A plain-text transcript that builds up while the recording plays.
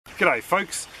G'day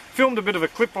folks, filmed a bit of a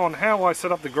clip on how I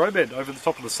set up the grow bed over the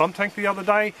top of the sump tank the other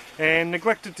day and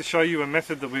neglected to show you a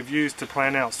method that we've used to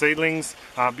plant out seedlings.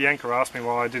 Bianca asked me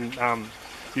why I didn't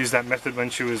use that method when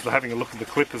she was having a look at the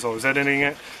clip as I was editing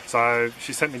it, so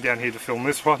she sent me down here to film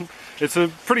this one. It's a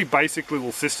pretty basic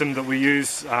little system that we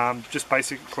use just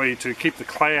basically to keep the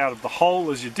clay out of the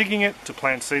hole as you're digging it to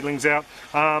plant seedlings out.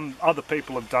 Other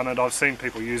people have done it, I've seen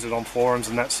people use it on forums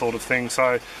and that sort of thing,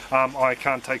 so I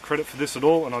can't take credit for this at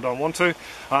all and I don't want to,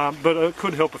 but it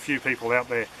could help a few people out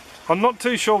there. I'm not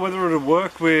too sure whether it would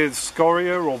work with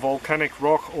scoria or volcanic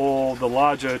rock or the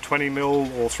larger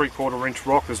 20mm or 3/4 inch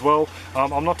rock as well.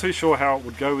 I'm not too sure how it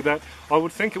would go with that. I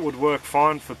would think it would work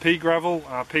fine for pea gravel.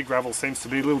 Pea gravel seems to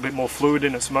be a little bit more fluid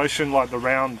in its motion, like the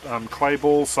round clay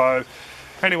ball. So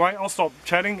anyway, I'll stop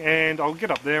chatting and I'll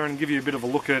get up there and give you a bit of a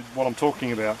look at what I'm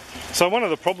talking about. So one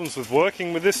of the problems with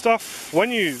working with this stuff,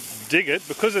 when you dig it,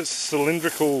 because it's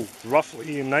cylindrical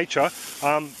roughly in nature,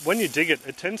 when you dig it,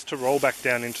 it tends to roll back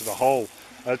down into the hole.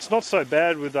 It's not so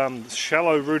bad with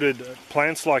shallow rooted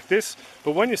plants like this,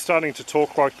 but when you're starting to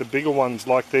talk like the bigger ones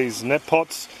like these net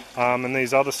pots and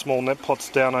these other small net pots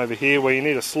down over here where you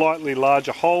need a slightly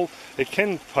larger hole, it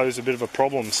can pose a bit of a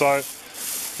problem. So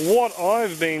what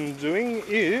I've been doing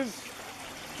is,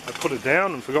 I put it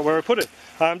down and forgot where I put it.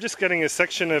 I'm just getting a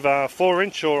section of 4" or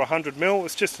 100mm,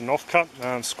 it's just an offcut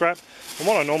scrap, and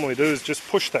what I normally do is just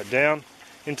push that down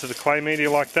into the clay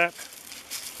media like that,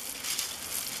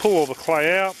 pull all the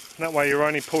clay out, that way you're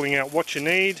only pulling out what you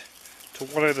need to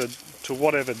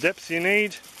whatever depth you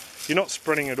need. You're not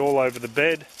spreading it all over the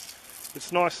bed,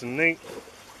 it's nice and neat.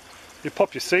 You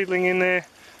pop your seedling in there,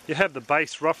 you have the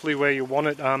base roughly where you want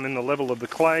it in the level of the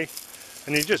clay,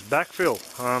 and you just backfill.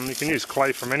 You can use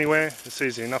clay from anywhere, it's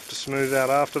easy enough to smooth out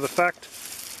after the fact.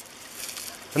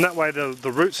 And that way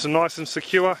the roots are nice and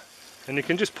secure, and you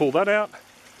can just pull that out,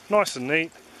 nice and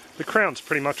neat. The crown's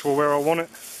pretty much where I want it,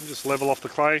 just level off the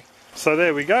clay. So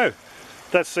there we go.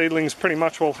 That seedling's pretty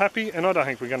much all happy, and I don't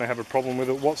think we're going to have a problem with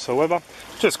it whatsoever.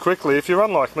 Just quickly, if you're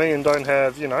unlike me and don't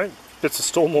have, you know, bits of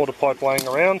stormwater pipe laying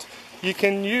around, you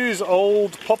can use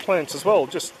old pot plants as well.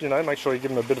 Just, you know, make sure you give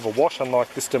them a bit of a wash,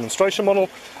 unlike this demonstration model.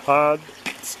 It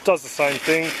does the same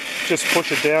thing, just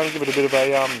push it down, give it a bit of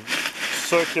a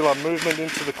circular movement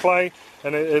into the clay,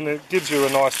 and it gives you a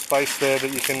nice space there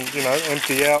that you can, you know,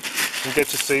 empty out and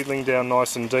get your seedling down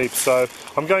nice and deep. So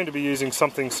I'm going to be using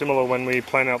something similar when we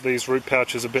plant out these root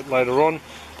pouches a bit later on,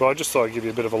 but I just thought I'd give you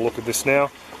a bit of a look at this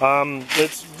now.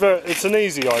 It's an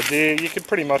easy idea. You could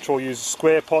pretty much all use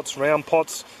square pots, round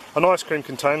pots. An ice cream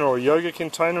container or a yogurt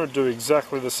container would do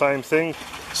exactly the same thing.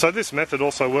 So this method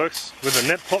also works with the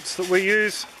net pots that we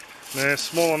use. They're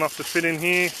small enough to fit in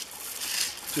here.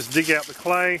 Just dig out the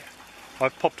clay.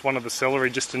 I've popped one of the celery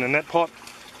just in a net pot.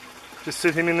 Just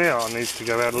sit him in there. Oh, it needs to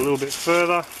go out a little bit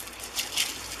further.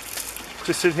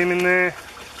 Just sit him in there.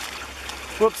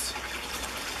 Whoops.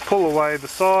 Pull away the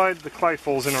side, the clay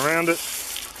falls in around it,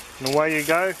 and away you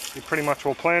go. You're pretty much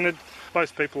all planted.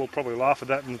 Most people will probably laugh at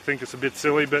that and think it's a bit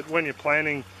silly, but when you're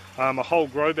planting a whole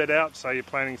grow bed out, say you're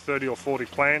planting 30 or 40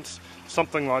 plants,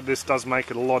 something like this does make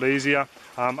it a lot easier.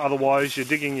 Otherwise you're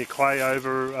digging your clay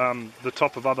over the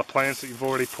top of other plants that you've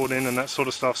already put in and that sort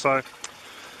of stuff. So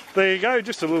there you go,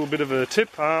 just a little bit of a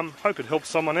tip. Hope it helps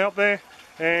someone out there,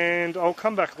 and I'll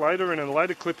come back later in a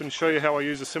later clip and show you how I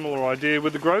use a similar idea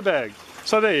with the grow bag.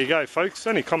 So there you go folks,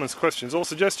 any comments, questions or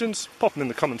suggestions, pop them in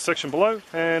the comments section below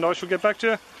and I shall get back to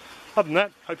you. Other than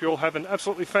that, hope you all have an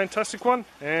absolutely fantastic one,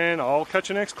 and I'll catch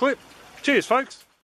you next clip. Cheers folks!